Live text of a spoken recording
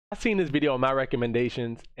I seen this video on my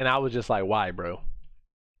recommendations, and I was just like, why, bro?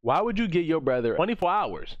 Why would you get your brother 24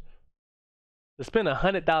 hours to spend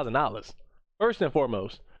 $100,000? First and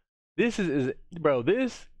foremost, this bro,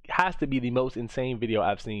 this has to be the most insane video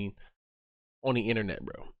I've seen on the internet,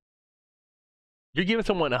 bro. You're giving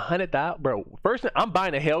someone $100,000, bro. First, I'm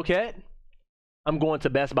buying a Hellcat. I'm going to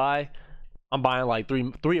Best Buy. I'm buying like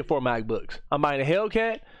three or four MacBooks. I'm buying a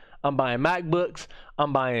Hellcat. I'm buying MacBooks.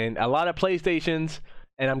 I'm buying a lot of PlayStations,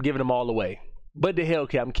 and I'm giving them all away. But the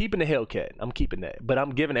Hellcat, I'm keeping the Hellcat. I'm keeping that. But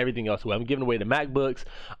I'm giving everything else away. I'm giving away the MacBooks.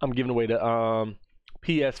 I'm giving away the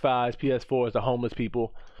PS5s, PS4s, the homeless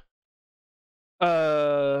people.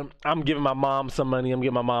 I'm giving my mom some money. I'm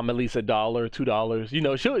giving my mom at least $1, $2. You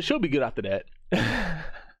know, she'll be good after that.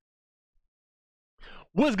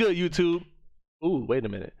 What's good, YouTube? Ooh, wait a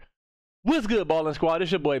minute. What's good, Ballin' Squad?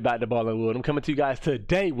 It's your boy back to Ballin' Wood. I'm coming to you guys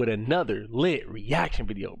today with another lit reaction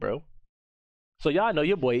video, bro. So y'all know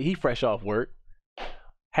your boy, he fresh off work.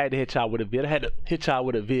 Had to hit y'all with a vid. I had to hit y'all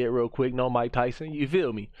with a vid real quick. No Mike Tyson, you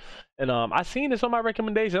feel me? And I seen this on my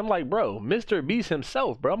recommendation. I'm like, bro, Mr. Beast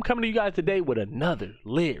himself, bro. I'm coming to you guys today with another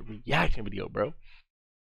lit reaction video, bro.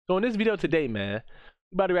 So in this video today, man,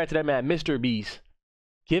 we about to react to that man, Mr. Beast,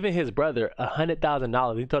 giving his brother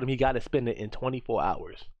 $100,000. He told him he got to spend it in 24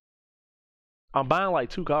 hours. I'm buying like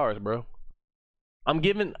 2 cars, bro. I'm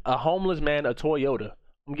giving a homeless man a Toyota.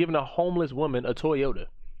 I'm giving a homeless woman a Toyota.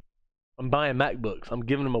 I'm buying MacBooks. I'm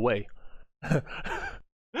giving them away.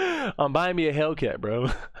 I'm buying me a Hellcat,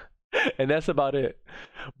 bro. And that's about it.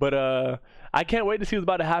 But I can't wait to see what's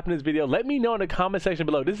about to happen in this video. Let me know in the comment section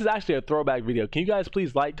below. This is actually a throwback video. Can you guys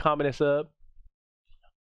please like, comment, and sub?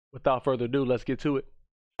 Without further ado, let's get to it.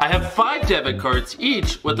 I have 5 debit cards,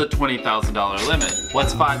 each with a $20,000 limit.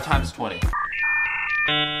 What's 5 times 20?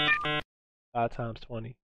 5 times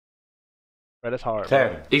 20. Bro, that's hard.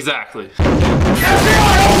 10. Bro. Exactly.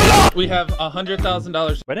 We have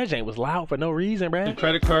 $100,000 Bro, that jank was loud for no reason, bro. in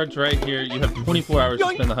credit cards right here. You have 24 hours to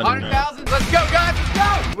spend the $100,000. Let's go, guys,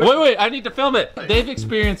 let's go! Wait, I need to film it. They've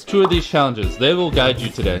experienced 2 of these challenges. They will guide you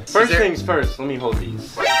today. First things first, let me hold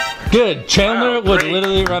these. Good. Chandler would great.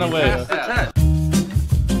 literally run away. Yeah.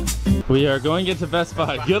 We are going into Best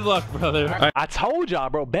Buy. Good luck, brother. All right. I told y'all,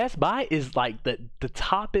 bro, Best Buy is like the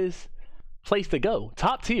toppest place to go.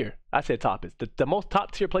 Top tier. I said toppest. The most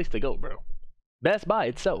top tier place to go, bro. Best Buy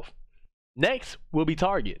itself. Next will be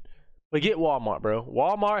Target. Forget Walmart, bro.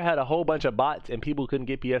 Walmart had a whole bunch of bots and people couldn't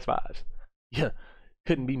get PS5s. Yeah,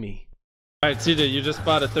 couldn't be me. All right, CJ, you just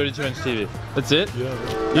bought a 32-inch TV. That's it?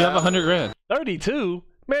 Yeah. You have 100 grand. 32?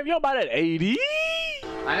 Man, if y'all buy that 80.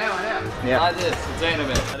 I know. Yeah. Buy this, it's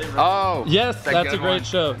anime. Oh. Yes, that's a great one.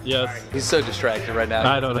 show. Yes. He's so distracted right now.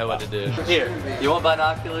 I don't know what to do. Here. You want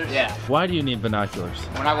binoculars? Yeah. Why do you need binoculars?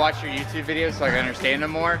 When I watch your YouTube videos so I can understand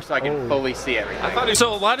them more, so I can fully see everything.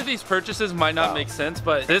 So a lot of these purchases might not make sense,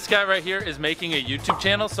 but this guy right here is making a YouTube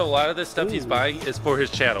channel, so a lot of this stuff he's buying is for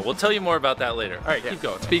his channel. We'll tell you more about that later. All right, keep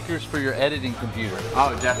going. Speakers for your editing computer.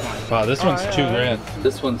 Oh, definitely. Wow, this one's $2 grand.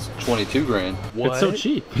 This one's 22 grand. What? It's so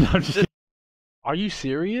cheap. No, I'm just Are you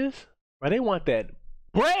serious? Bro, they want that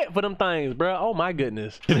bread for them things, bro. Oh my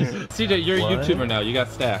goodness. CJ, you're a YouTuber now. You got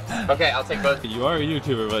stacks. Okay, I'll take both. You are a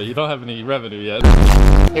YouTuber, but you don't have any revenue yet.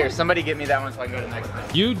 Here, somebody get me that one so I can go to the next one.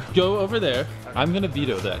 You go over there. I'm gonna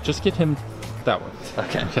veto that. Just get him that one.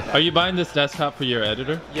 Okay. Are you buying this desktop for your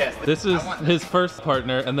editor? Yes. This is his first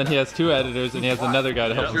partner, and then he has 2 editors, and he has another guy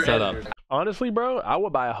to help him set up. Honestly, bro, I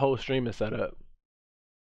would buy a whole streaming setup.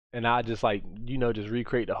 And I just like, you know, just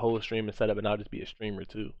recreate the whole streaming setup and I'll just be a streamer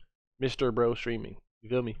too. Mr. Bro streaming. You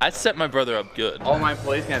feel me? I set my brother up good. All my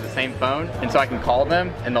employees can have the same phone, and so I can call them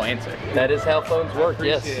and they'll answer. That is how phones work,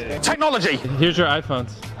 yes. Technology! Here's your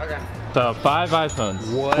iPhones. Okay. So 5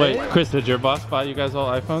 iPhones. What? Wait, Chris, did your boss buy you guys all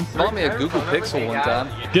iPhones? Bought me a Google Pixel one time.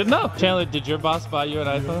 Good enough. Chandler, did your boss buy you an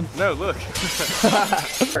iPhone? No, look.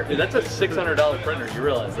 Dude, that's a $600 printer, you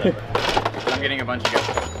realize that? I'm getting a bunch of good.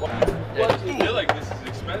 I feel like this is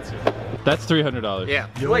expensive. That's $300. Yeah.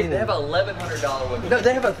 Wait, they have a $1,100 one. No,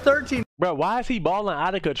 they have a $13. Bro, why is he balling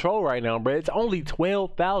out of control right now, bro? It's only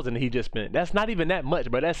 $12,000 he just spent. That's not even that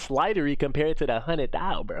much, bro. That's slidery compared to the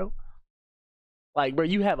 $100,000, bro. Like, bro,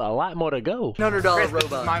 you have a lot more to go. $100 Chris, this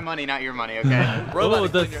is robot. my money, not your money, okay? Oh,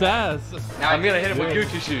 the sass. Now I'm gonna hit him with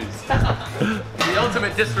Gucci shoes. The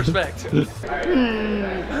ultimate disrespect. Wait,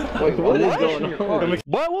 what is going on?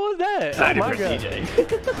 What was that? Oh my God.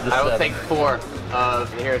 I will take 4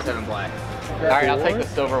 of the Hero 7 Black. Alright, I'll take the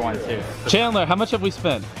silver one too. Chandler, how much have we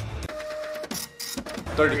spent?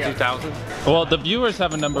 32,000. Well, the viewers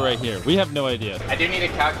have a number right here. We have no idea. I do need a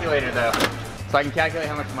calculator though, so I can calculate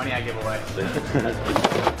how much money I give away.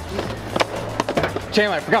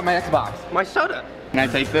 Chandler, I forgot my Xbox. My soda. Can I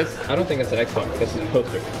take this? I don't think it's an Xbox. This is a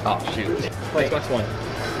poster. Oh, shoot. Wait. Xbox One.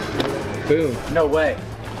 Boom. No way.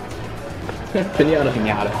 Pinata.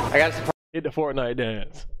 Pinata. I got a surprise. Hit the Fortnite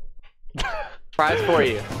dance. Prize for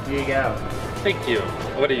you. Here you go. Thank you.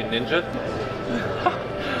 What are you, ninja?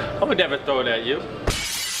 I would never throw it at you.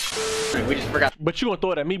 We just forgot. But you gonna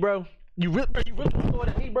throw it at me, bro? You really gonna throw it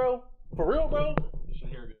at me, bro? For real, bro? Make sure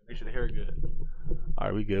the hair good. Make sure the hair good. All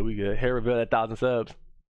right, we good. We good. Hair reveal at 1,000 subs.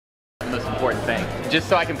 The most important thing. Just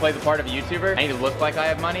so I can play the part of a YouTuber, I need to look like I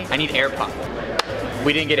have money. I need AirPods.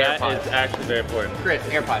 We didn't get That AirPods. is actually very important. Chris,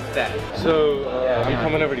 AirPods, Dad. So, are you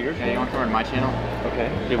coming over to your Yeah, you want to come over to my channel? Okay.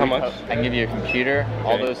 How much? I can give you a computer,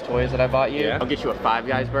 all Okay. those toys that I bought you. Yeah. I'll get you a Five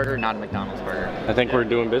Guys burger, not a McDonald's burger. I think we're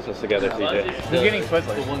doing business together, CJ. Who's getting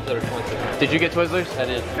Twizzlers? The ones that are 20. Did you get Twizzlers? I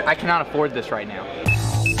did. I cannot afford this right now.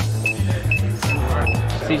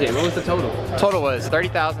 CJ, what was the total? Total was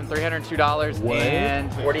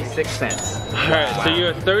 $30,302.46. Alright, so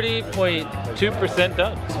you're 30.2%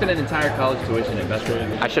 done. Spent an entire college tuition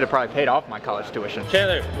investment. I should have probably paid off my college tuition.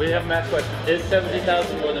 Chandler, we have a math question. Is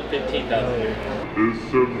 70,000 more than 15,000? Is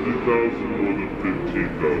 70,000 more than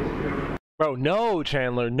 15,000? Bro, no,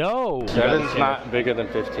 Chandler, no. 7's not bigger than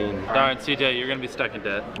 15. Darn, CJ, you're gonna be stuck in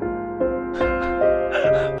debt.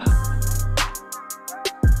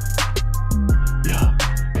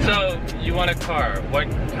 So, you want a car. What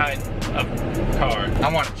kind of car?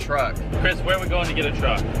 I want a truck. Chris, where are we going to get a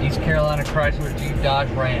truck? East Carolina Chrysler Jeep Dodge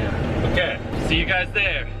Ram. Okay, see you guys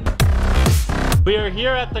there. We are here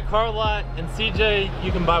at the car lot, and CJ,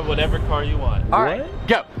 you can buy whatever car you want. All right,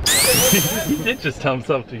 go. He did just tell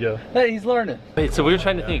himself to go. Hey, he's learning. Wait, so we were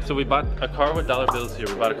trying to think. So we bought a car with dollar bills here.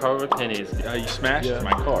 We bought a car with pennies. You smashed my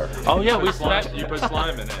car. Oh yeah, we smashed. You put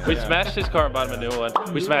slime in it. We smashed his car and bought him a new one.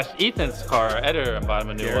 We smashed Ethan's car, our editor, and bought him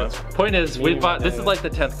a new one. Point is, we bought. This is like the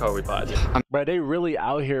 10th car we bought. Bro, they really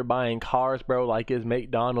out here buying cars, bro, like it's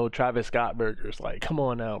McDonald's, Travis Scott burgers. Like, come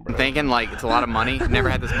on now, bro. I'm thinking like it's a lot of money. Never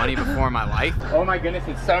had this money before in my life. Oh my goodness,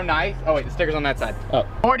 it's so nice. Oh wait, the sticker's on that side. Oh.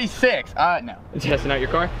 46. No. Testing out your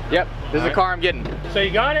car? Yep, this is the car I'm getting. So you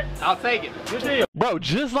got it? I'll take it. Good deal. Bro,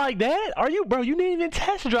 just like that? Are you, bro, you didn't even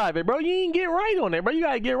test drive it, bro. You didn't get right on it, bro. You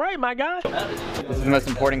gotta get right, my guy. This is the most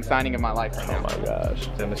important signing of my life right now. Oh my gosh. Is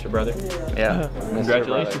that Mr. Brother? Yeah.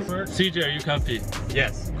 Congratulations. CJ, are you comfy?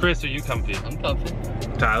 Yes. Chris, are you comfy? I'm comfy.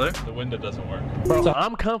 Tyler? The window doesn't work. Bro, so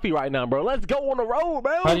I'm comfy right now, bro. Let's go on the road,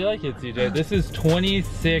 bro. How do you like it, CJ? This is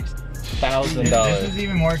 $26,000. This is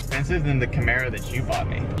even more expensive than the Camaro that you bought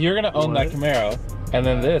me. You're gonna own that Camaro, and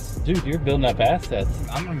then this, dude. You're building up assets.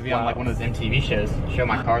 I'm gonna be on like one of those MTV shows, show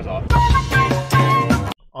my cars off.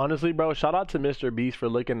 Honestly, bro, shout out to Mr. Beast for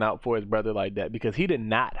looking out for his brother like that because he did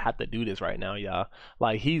not have to do this right now, y'all.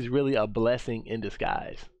 Like, he's really a blessing in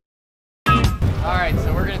disguise. All right,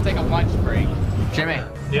 so we're gonna take a lunch break. Jimmy,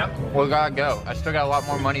 Yep. we gotta go. I still got a lot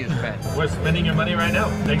more money to spend. We're spending your money right now.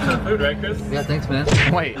 Thanks for the food, right, Chris? Yeah, thanks, man.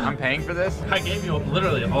 Wait, I'm paying for this? I gave you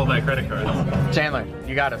literally all my credit cards. Chandler,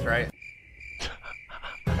 you got us, right?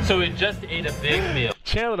 So we just ate a big meal.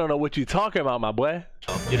 Chandler don't know what you talking about, my boy.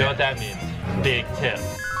 You know what that means? Big tip.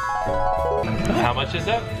 How much is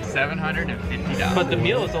that? $750. But the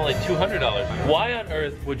meal is only $200. Why on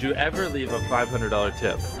earth would you ever leave a $500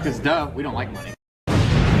 tip? Because duh, we don't like money.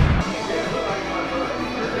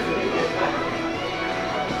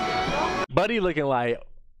 Buddy looking like,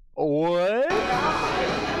 what?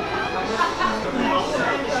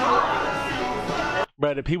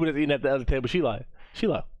 Bro, the people that's eating at the other table, she like,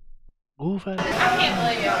 ooh, fat. I can't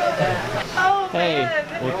believe y'all did that. Oh, Hey,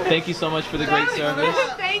 man. well, thank you so much for the great service.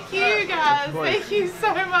 Thank you, guys. Of course. Thank you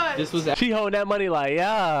so much. This was She holding that money like,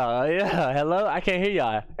 yeah, hello? I can't hear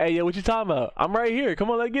y'all. Hey, yeah, what you talking about? I'm right here. Come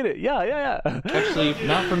on, let's get it. Yeah. actually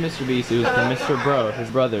not from Mr. Beast, it was from Mr. Bro, his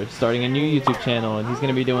brother, starting a new YouTube channel, and he's going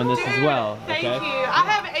to be doing this as well, Thank okay? you. I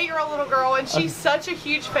have an 8-year-old little girl, and she's such a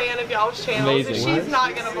huge fan of y'all's channels, Amazing. and she's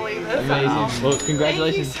not gonna believe this. at all. Amazing. Well,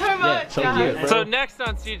 congratulations. Thank you so much, so guys. cute. So next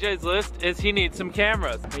on CJ's list is he needs some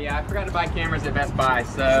cameras. But yeah, I forgot to buy cameras at Best Buy,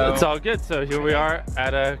 so... It's all good. So here we are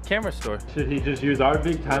at a camera store. Should he just use our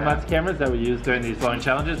big time-lapse cameras that we use during these long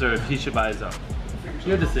challenges, or if he should buy his own?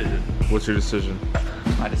 Your decision. What's your decision?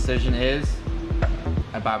 My decision is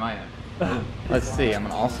I buy my own. Let's see,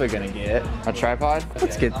 I'm also gonna get a tripod.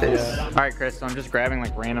 Let's get this. All right, Chris, so I'm just grabbing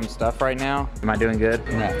like random stuff right now. Am I doing good?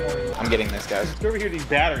 No. I'm getting this, guys. Go over here, these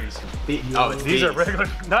batteries. Oh, it's These are regular,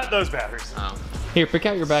 not those batteries. Oh. Here, pick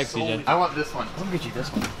out your bag, CJ. I want this one. I'm gonna get you this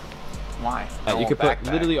one. Why? I You want could put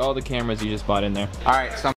backpack. literally all the cameras you just bought in there. All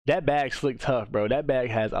right, so That bag slick tough, bro. That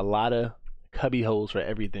bag has a lot of cubby holes for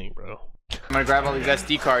everything, bro. I'm gonna grab all these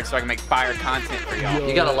SD cards so I can make fire content for y'all.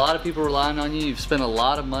 You got a lot of people relying on you. You've spent a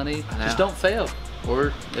lot of money. Just don't fail.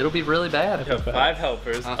 or it'll be really bad. You have 5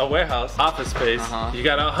 helpers, a warehouse, office space. You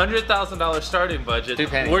got a $100,000 starting budget. 2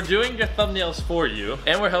 pennies. We're doing your thumbnails for you,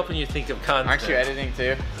 and we're helping you think of content. Aren't you editing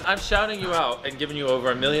too? I'm shouting you out and giving you over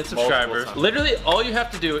 1 million subscribers. Literally, all you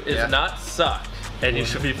have to do is not suck, and you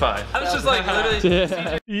should be fine. I was just like,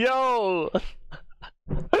 literally. Yo!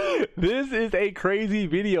 This is a crazy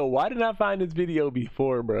video. Why didn't I find this video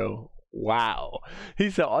before, bro? Wow. He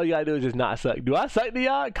said all you gotta do is just not suck. Do I suck to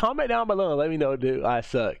y'all? Comment down below and let me know, do I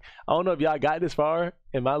suck. I don't know if y'all got this far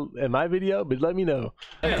in my video, but let me know.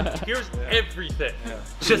 Here's everything.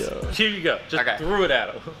 Just here you go. Just threw it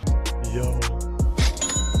at him. Yo.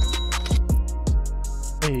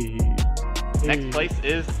 Hey. Next place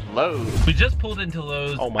is Lowe's. We just pulled into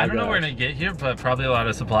Lowe's. Oh my I don't know where gosh. to get here, but probably a lot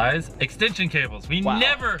of supplies. Extension cables. We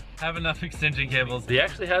never have enough extension cables. He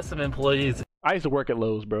actually has some employees. I used to work at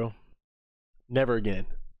Lowe's, bro. Never again.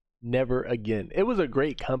 Never again. It was a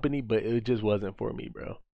great company, but it just wasn't for me,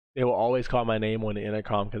 bro. They will always call my name on the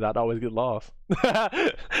intercom because I'd always get lost.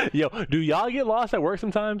 Yo, do y'all get lost at work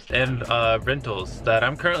sometimes? And rentals that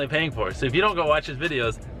I'm currently paying for. So if you don't go watch his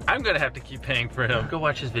videos, I'm gonna have to keep paying for him. Go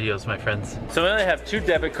watch his videos, my friends. So we only have 2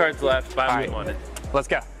 debit cards left. Buy what you wanted. Let's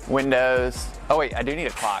go. Windows. Oh wait, I do need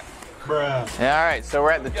a clock. Bruh. Yeah, all right, so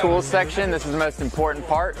we're at the tools section. This is the most important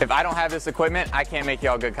part. If I don't have this equipment, I can't make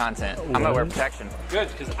y'all good content. I'm gonna wear protection. Good,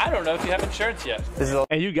 because I don't know if you have insurance yet. This is a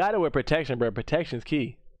And you got it with protection, bro. Protection's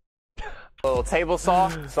key. little table saw,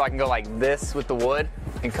 so I can go like this with the wood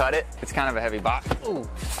and cut it. It's kind of a heavy box. Ooh,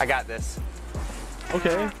 I got this.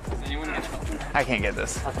 Okay. I can't get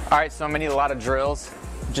this. All right, so I'm gonna need a lot of drills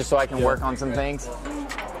just so I can work on some things.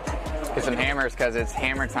 Get some hammers because it's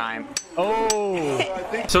hammer time. Oh.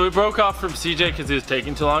 So we broke off from CJ because he was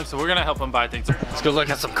taking too long, so we're gonna help him buy things. Let's go look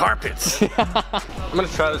at some carpets. I'm gonna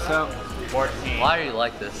try this out. 14. Why are you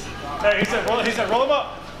like this? Hey, he said roll him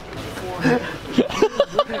up.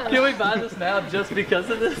 Can we buy this now just because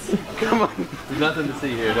of this? Come on. There's nothing to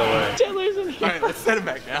see here, don't worry. Chandler's in here. All right, let's set him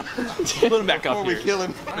back down. Put him back up here. We kill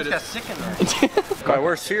him. My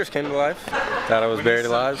worst fears came to life. Thought I was buried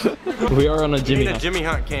alive. We are on a Jimmy Need a Hunt. Jimmy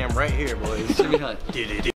Hunt cam right here, boys. Jimmy Hunt.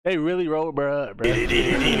 They really rolled, bro. Guys,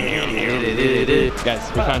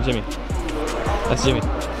 we found Jimmy. That's Jimmy.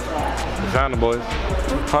 We found him, boys.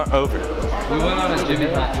 Hunt over. We went on a Jimmy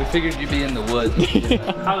Hunt. We figured you'd be in the woods.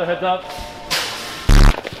 Tyler, heads up.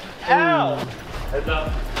 Ow! Heads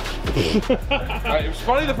up. Alright, it was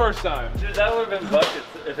funny the first time. Dude, that would have been buckets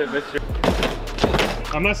if it missed your...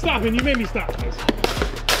 I'm not stopping. You made me stop.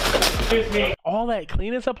 Excuse me. All that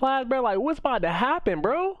cleaning supplies, bro. Like, what's about to happen,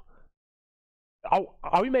 bro?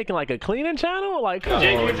 Are we making like a cleaning channel? Like, come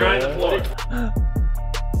Jake, on, you're drying the bro. floor.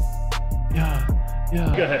 Yeah.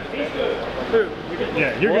 Go ahead.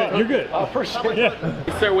 Yeah, you're good. You're good. Oh, for sure. Yeah.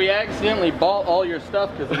 Sir, we accidentally bought all your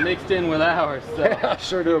stuff because it mixed in with ours. So. I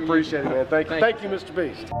sure do appreciate it, man. Thank you, Mr.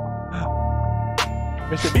 Beast.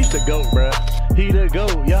 Mr. Beast the GOAT, bro. He the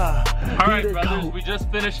GOAT, yeah. All right, brothers, we just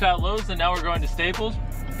finished out Lowe's and now we're going to Staples.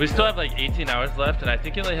 We still have like 18 hours left and I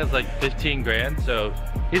think he only has like 15 grand, so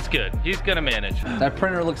he's good. He's gonna manage. That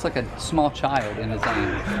printer looks like a small child in his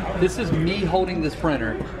hand. This is me holding this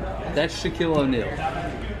printer. That's Shaquille O'Neal.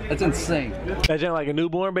 That's insane. That's like a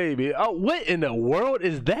newborn baby. Oh, what in the world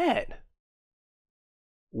is that?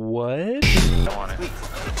 What? You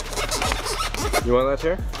want that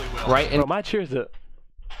chair? Right in. Bro, my chair's up.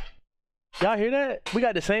 Y'all hear that? We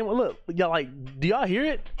got the same one. Look, y'all like, do y'all hear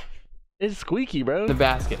it? It's squeaky, bro. the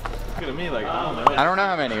basket. Look at me like, I don't know. I don't know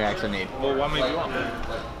how many you actually need. Well, how many do you want?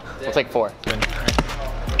 We'll take 4.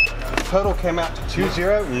 Total came out to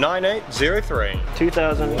 209803.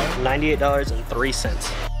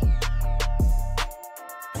 $2,098.03.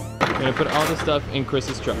 We're gonna put all the stuff in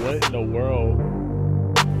Chris's truck. What in the world?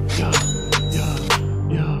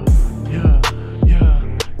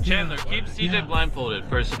 Chandler, keep CJ blindfolded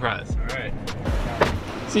for a surprise. All right.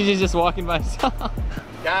 CJ's just walking by himself.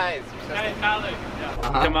 Guys. Hey, Tyler.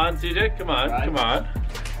 Come on, CJ. Come on. Come on.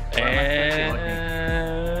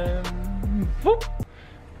 And... whoop.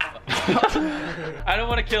 I don't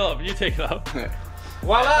want to kill him. You take it up.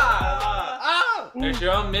 Voila! There's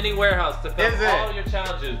your own mini warehouse to film all your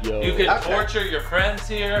challenges. Yo. You can torture your friends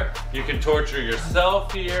here. You can torture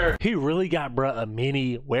yourself here. He really got, bro, a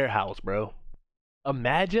mini warehouse, bro.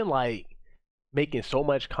 Imagine, like, making so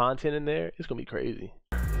much content in there. It's gonna be crazy.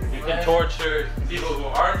 You can torture people who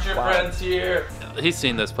aren't your friends here. He's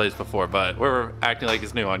seen this place before, but we're acting like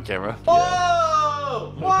it's new on camera.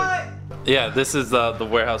 Whoa! What? Yeah, this is the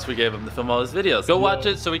warehouse we gave him to film all his videos. Go watch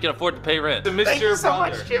it so we can afford to pay rent. Thank you so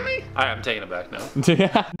much, Jimmy. All right, I'm taking it back now.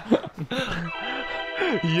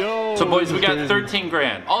 Yo. So boys, we got 13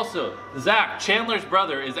 grand. Also, Zach, Chandler's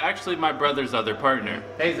brother, is actually my brother's other partner.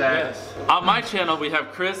 Hey Zach. Yes. On my channel, we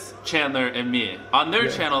have Chris, Chandler, and me. On their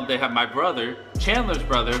channel, they have my brother, Chandler's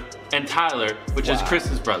brother, and Tyler, which is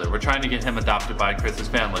Chris's brother. We're trying to get him adopted by Chris's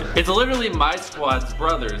family. It's literally my squad's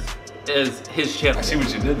brothers is his channel. I see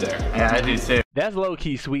what you did there. Yeah, I do too. That's low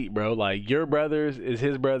key sweet, bro. Like your brothers is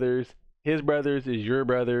his brothers is your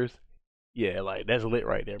brothers. Yeah, like that's lit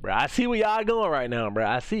right there, bro. I see where y'all going right now, bro.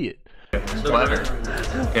 I see it. Clever.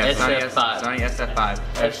 Yeah, SF5. Sony SF5.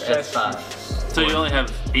 SS5. So you only have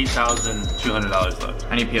 $8,200 left.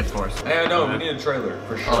 I need PS4s. Hey, no, we need a trailer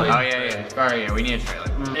for sure. Oh yeah. Alright, yeah, we need a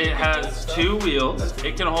trailer. It has 2 wheels.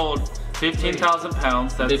 It can hold 15,000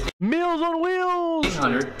 pounds. That's Meals on wheels.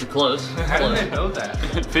 100. Close. How did they know that?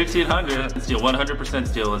 1,500 steel, 100%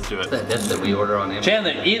 steel. Let's do it. That's that we order on Amazon.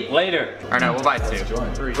 Chandler, eat later. Alright, no, we'll buy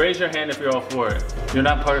 2. Raise your hand if you're all for it. You're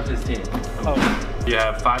not part of his team. Oh, You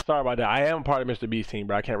have sorry about that. I am part of Mr. Beast team,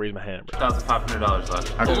 bro. I can't raise my hand, bro. $5,500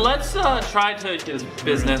 left. Okay. Let's try to get his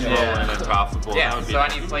business rolling and profitable. That Yeah, would be so I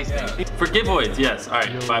nice. need PlayStation. For giveaways, yes. All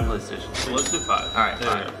right, 5 PlayStation. So let's do 5. All right,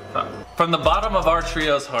 There you go. 5. From the bottom of our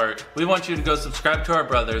trio's heart, we want you to go subscribe to our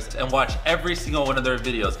brothers and watch every single one of their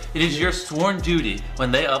videos. It is your sworn duty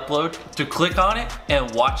when they upload to click on it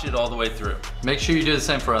and watch it all the way through. Make sure you do the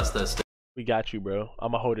same for us this day. We got you, bro.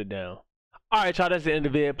 I'ma hold it down. All right, y'all. That's the end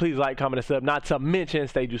of the video. Please like, comment, and sub. Not to mention,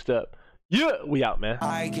 stay juiced up. Yeah, we out, man.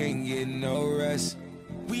 I can't get no rest.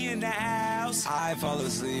 We in the house. I fall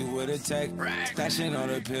asleep with a tech. Flashing on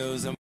the pills.